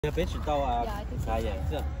要别知道啊，啥颜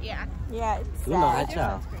色 Yeah. Yeah, it's 有哪还吃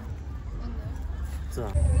啊？是啊。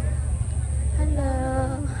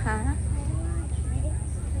Hello, hả?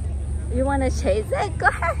 You wanna chase it? Go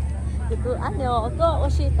ahead. Itu ano, to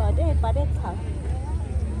oshi to de pa de chang.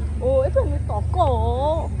 Oh, itu ni to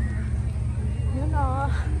ko. You know.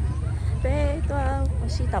 Be to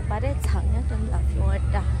oshi to pa de chang ya ten la yo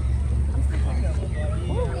da.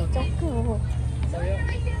 Oh, to ko.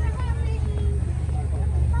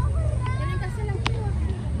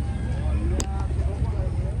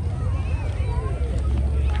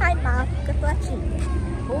 Hai mà cái toa chỉ.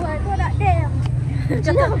 Ủa, tôi đã đẹp.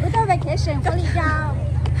 Chỉ là cái toa vacation có lý do.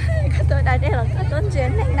 Cái toa đã đẹp là cái tuần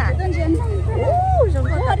chuyến này nè. Tuần chuyến này. Chúng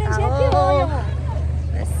có tao.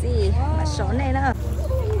 Let's see. Mà số này nữa.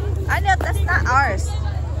 I know that's not ours.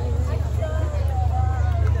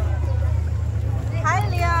 Hi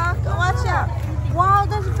Leah, go watch out. Wow,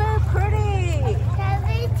 that's very pretty. Can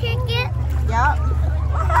we take it? Yeah.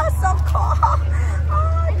 Wow, so cool.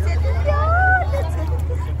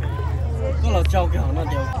 Có là trâu cái nó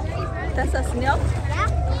đều. That's a snail.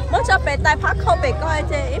 Muốn cho bé tay phát khâu bé coi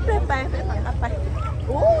chứ ít bé bay bé bằng hấp bay.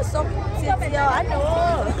 So chiều chiều anh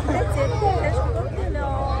nữa. Để chiều để chúng tôi đi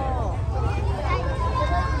lo.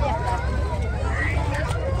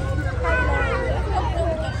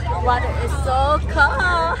 Water is so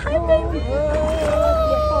cold. Hi baby.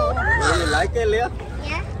 Lấy cái lía.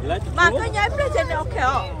 Lấy. Mà cứ nhảy bé trên này ok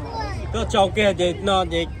không? Có trâu kia thì nó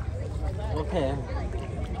thì ok.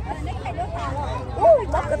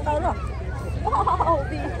 Mất cái tao rồi.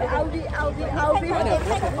 Ao đi.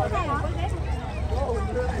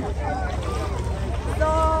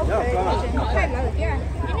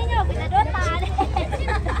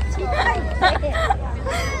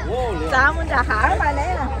 Sao muốn trả hả bài đấy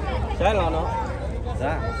nè. Trái là nó.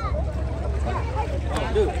 Dạ.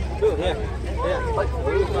 Được nè.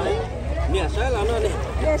 Nè trái là nó nè.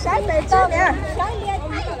 Nè trái bê tông nè.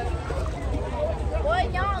 Ôi,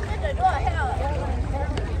 nhỏ cái trời đua hết rồi.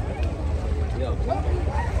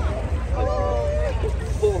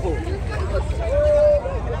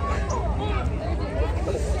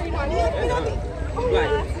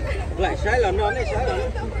 Lại trái là nó này, trái là nó.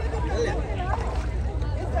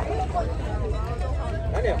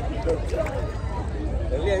 Đấy nè.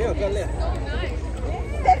 Liền nhá, cân liền.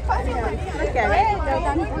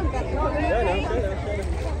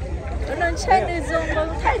 Nó chơi đi dùng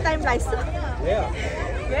bằng thay tay lại sức.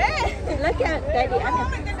 Look at Daddy ăn nè.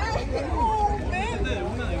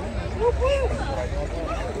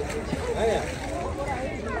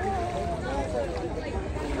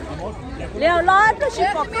 Leo lo, nó chỉ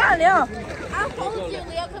bỏ qua Leo. I'll hold you,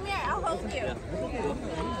 Leo. Come here. I'll hold you.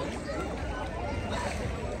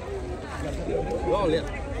 Vô liền.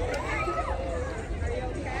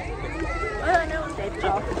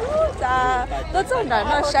 Dạ, tôi真係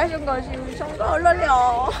呢，寫咗個送到咗了。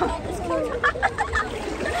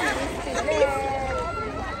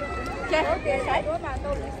Okay.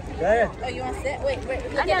 Đây. Oh, you want to sit? Wait.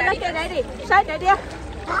 Anh em lấy cái này đi, sai cái đi.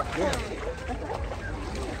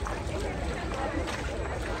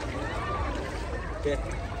 Okay.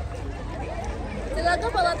 Từ từ có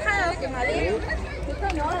bao lâu thay rồi, mà đi. Có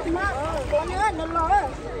nữa, có nữa, nó lo.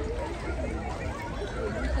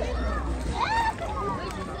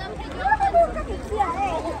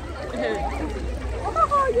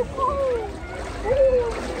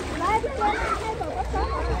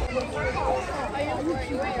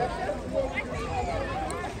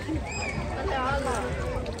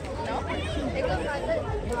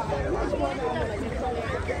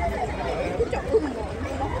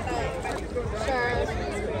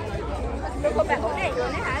 Được không bạn ổn này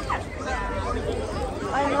rồi đấy hả?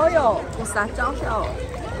 Anh nói rồi, cái sao cháu sao?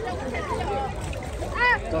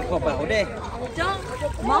 Cho kho bảo đây.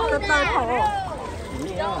 Móc cái tay khổ.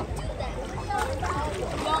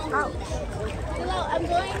 Hello, I'm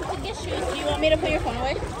going to get shoes. Do you want me to put your phone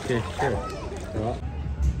away? Okay, sure. Đó.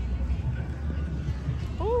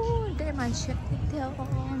 Đây mà check tiếp theo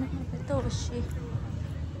này cái tổ sĩ.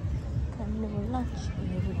 Cần nữa là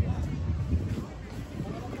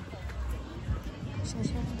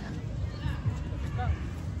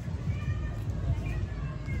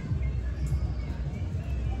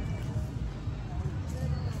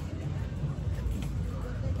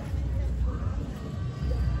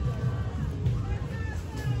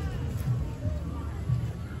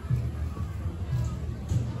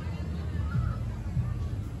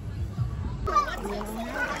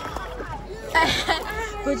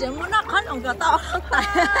Cô chỉ muốn nó khó nồng cả to không phải.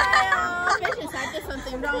 Bé chỉ sai cái phần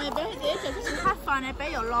tiền rong này bé chỉ chỉ hát phần này bé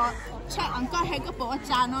有lo chạy ăn coi hay cái bộ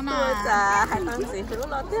trà nó nè. Tôi già hay con gì thứ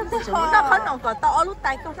lo tiếp cô chỉ muốn nó khó nồng cả to lúc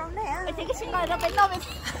tay con trong này. Cái cái xin nói nó bé đâu bé.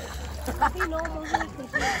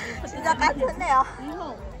 Chị ra cái thế nào?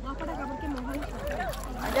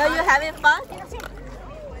 Are you having fun?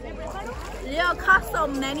 Leo caught so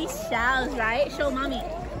many shells, right? Show mommy.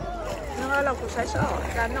 Nó là cô sẽ sợ,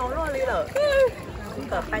 cả nấu luôn đi rồi.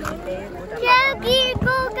 Cỡ hai mươi bé. Can you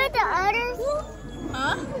go get the others?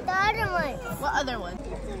 Huh? The other one. What other one?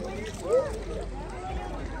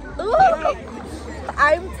 Ooh,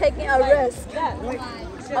 I'm taking a risk.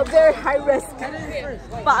 A very high risk.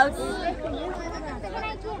 But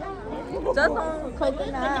just don't click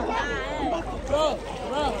it now. Bro.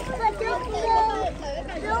 But don't go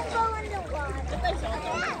in the water.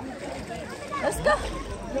 Let's go.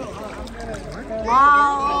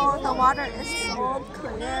 Wow, the water is so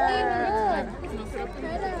clear.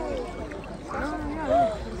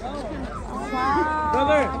 Wow.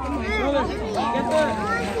 Brother, get the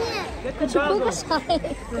bottle.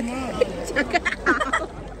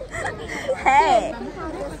 Hey,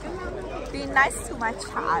 be nice to my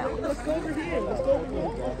child.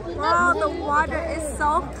 Wow, the water is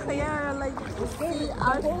so clear, like you see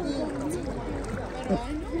our feet.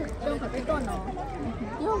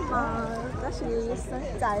 Nhưng mà cái gì sẽ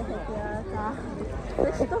chạy hay kia ta?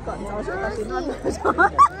 Cái gì có còn gió chứ, cái gì nó được rồi.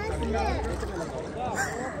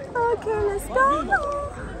 Okay, let's go.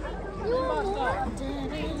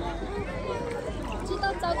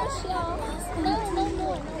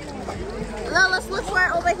 No, let's look for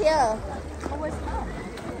it over here.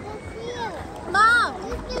 Mom,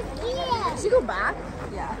 should we go back?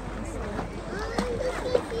 Yeah.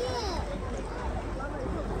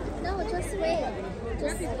 No, just wait.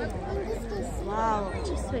 Just wait. Wow.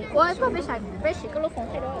 Just wait. Ôi, có bé chỉ có lúc phóng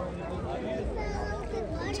thay đó.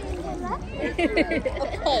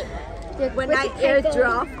 Okay. When I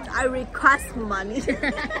airdrop, I request money.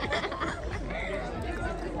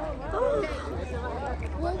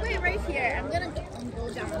 We'll wait right here. I'm gonna go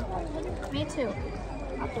down. Me too.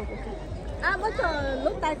 À, bây giờ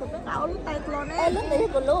lúc tay của cái áo lúc tay luôn ấy. Lúc đấy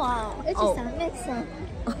của lúc à? It's Oh. just a mixer.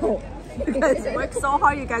 Oh. You guys work so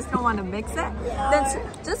hard, you guys don't want to mix it? Then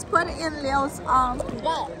just put it in Leo's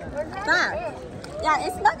bag. Yeah,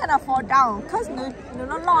 it's not gonna fall down because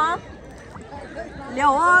nó lo.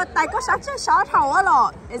 Leo tay có sát chứ sát thầu á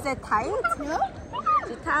lo. Is it tight?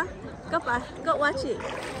 Chị ta, các bạn, các bạn chị.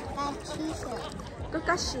 Có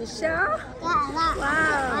cá xì xa. Wow.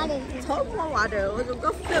 Top more water. We're gonna go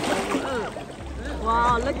flip it.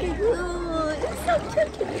 Wow, look at you. It's so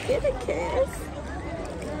cute. Can you get a kiss?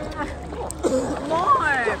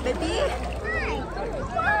 More, baby.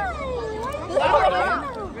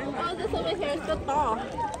 Oh, this over here is the thaw.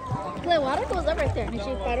 Glen, water goes up right there. Did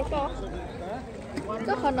you waterfall?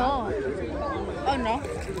 Go for no. Oh no.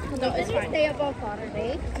 No, it's fine. Stay above water,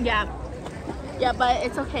 right? Yeah. Yeah, but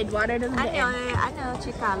it's okay. Water doesn't get in. Anh nhớ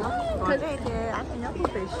chị cả lúc có đây thì anh nhớ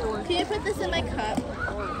không phải sôi. Can you put this in my cup?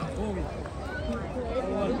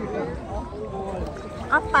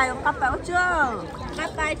 Cắp tay chưa? Cắt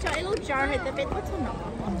tay cho cái jar hay cái bên có nó.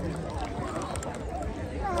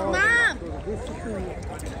 Mom.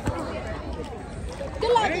 Cái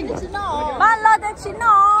lọ gì chứ nó? Ba lo để chị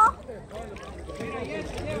nó.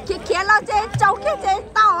 Kia lo chế cháu kia chế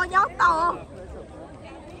tàu nhớ tàu.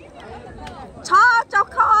 Cháu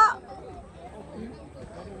khó.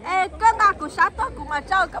 Ê, cái nào cũng sát tôi cũng mà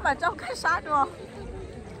cháu cái sát được.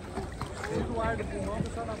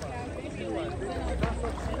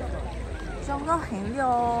 Trong có hình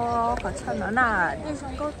liệu có chân nó nè, đi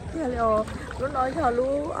trong có kia liệu lúc nói cho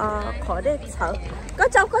lúc khỏi để sợ. Có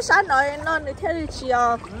cháu có sát nói nó để theo đi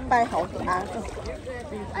chiều bài học của anh.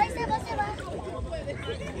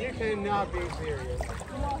 You cannot be serious.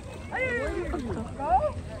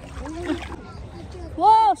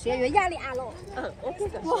 Wow, 学员压力大了。我这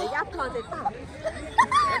个血压高得大。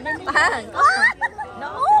No,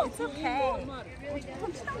 it's okay.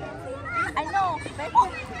 I know, baby.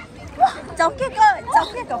 Cháu kia cậu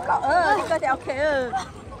đi coi thì okay.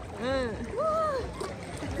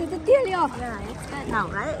 Cái tiêu liệu. Yeah, it's good now,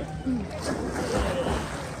 right?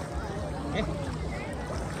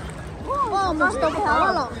 Wow, mà stop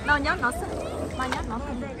nó rồi. Nó nhớ nó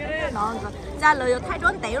ra lời thay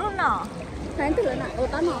đổi tếu luôn nè. Tháng từ này, ô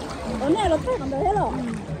tao nó. Ô này nó thay còn được hết rồi.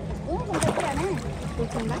 Ủa còn cái này này. Tôi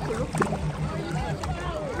không đắt kiểu.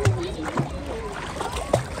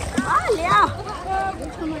 Leo.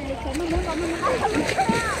 Không này cái nó muốn có mình.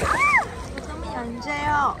 좀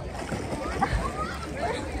언제요?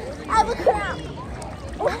 아, 뭐 그래.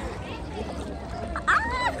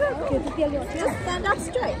 Just stand up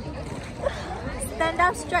straight. Stand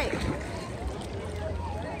up straight.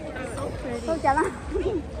 So pretty. Thôi chả là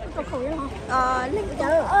có khẩu không? Linh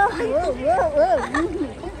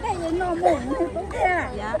Cái gì nó mồm cũng thế.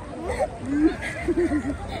 dạ.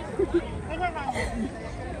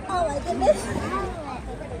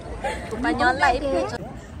 Bà nhón lại ít.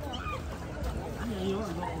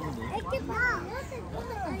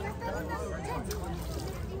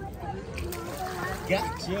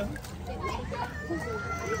 Gotcha.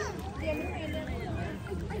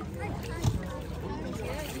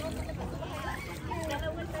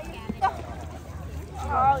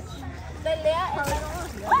 Đây lẽ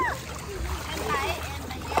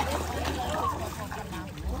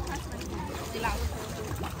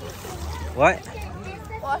What?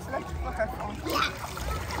 Boss looking for her phone.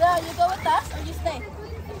 Leo, you go with us or you stay?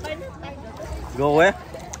 Go where?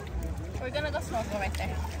 We're gonna go snorkel right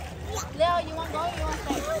there. Leo, you want to go or you want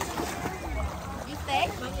to stay? You stay?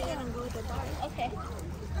 Okay.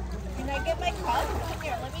 Can I get my cup?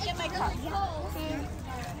 Here, let me get my cup.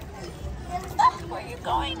 Where are you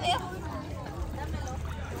going, Leo?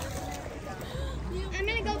 I'm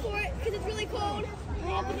gonna go for it because it's really cold.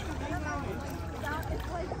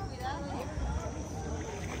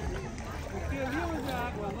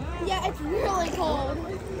 Yeah, it's really cold.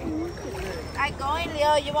 I'm going,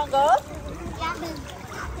 Leo. You want to go? Yeah,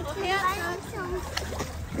 Go ahead.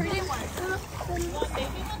 Pretty one.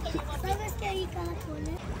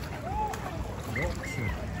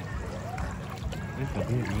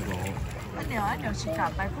 Anh chỉ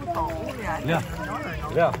cả tay phụ tổ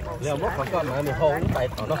Leo, mất con mà mình hôn tay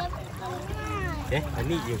thỏ nó. Okay, I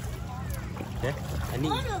need you. Okay, I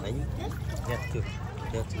need you. Yeah, too.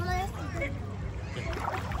 Yeah, too.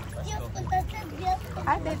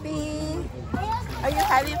 Hi baby. Are you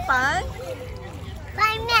having fun?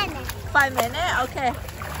 5 minutes. 5 minutes? Okay.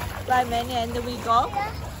 5 minutes and then we go.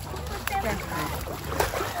 Okay.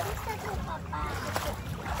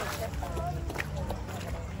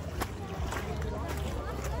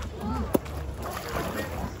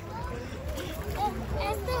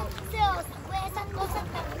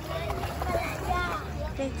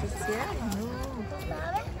 Đây chị xíu.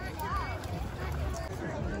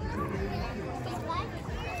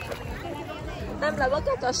 Năm là bắt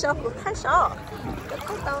cái shop của khách shop.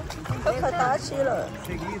 Có khởi tao chi rồi.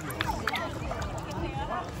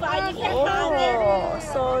 Oh,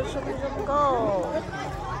 so zoom go.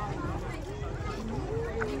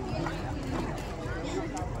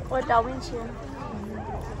 Ôi đau bên trên.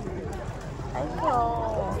 I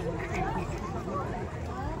know.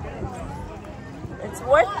 It's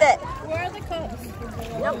worth it. Where are the cups?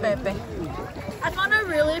 No, baby. I found a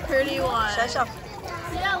really pretty one. Shut up.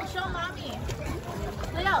 Leo, show mommy.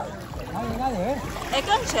 Leo. Ê,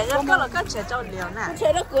 con trẻ cho con là con trẻ cho liều nè.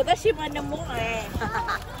 Trẻ nó của ta ship anh em muốn này.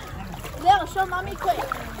 Leo, show mommy quick.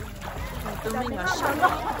 Tụi mình ở shark.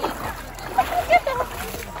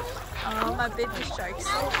 Oh, my baby sharks.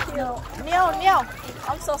 Neil,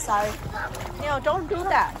 I'm so sorry. Neil, don't do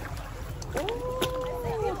that.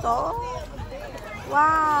 Ooh, go.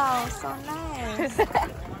 Wow, so nice.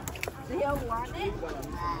 Leo want it?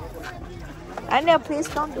 And Neil, please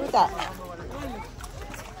don't do that.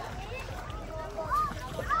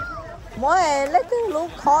 Mỗi lấy cái lú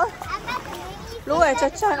khó. Lú này cho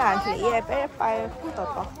chơi là thì bé phải phụ tọt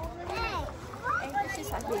tọt. Em chỉ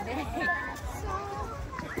sản gì đấy.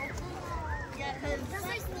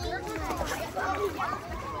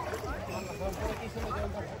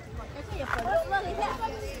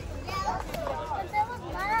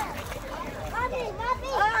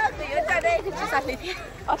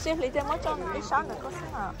 Xem lý thêm mấy trong cái sáng này có sao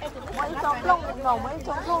nào? Mấy trong lông ngầu mấy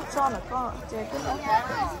trong lông cho là có chơi cái đó.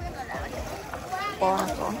 Bò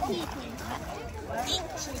này có.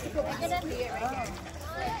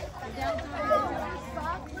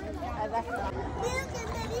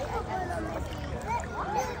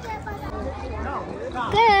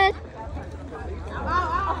 Good.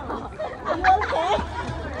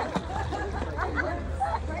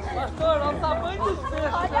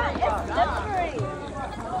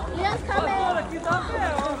 Leo's coming.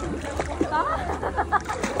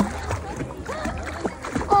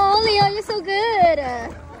 Oh, Leo, you're so good.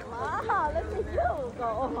 Wow, let's see you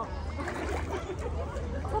go.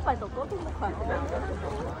 Có phải tổ cố không phải.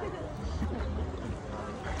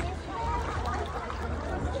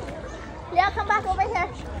 Leo, come back over here.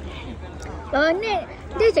 Đó nè,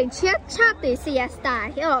 đi chỉnh chết chat để siesta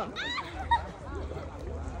hiểu.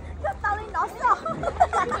 Tao lên nó sao?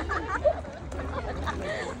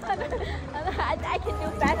 I can do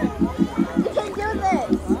better. You can do this.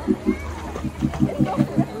 It's so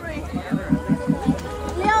free.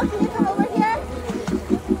 Leo, can you come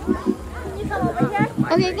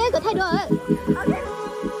Ok, cái của thay đổi.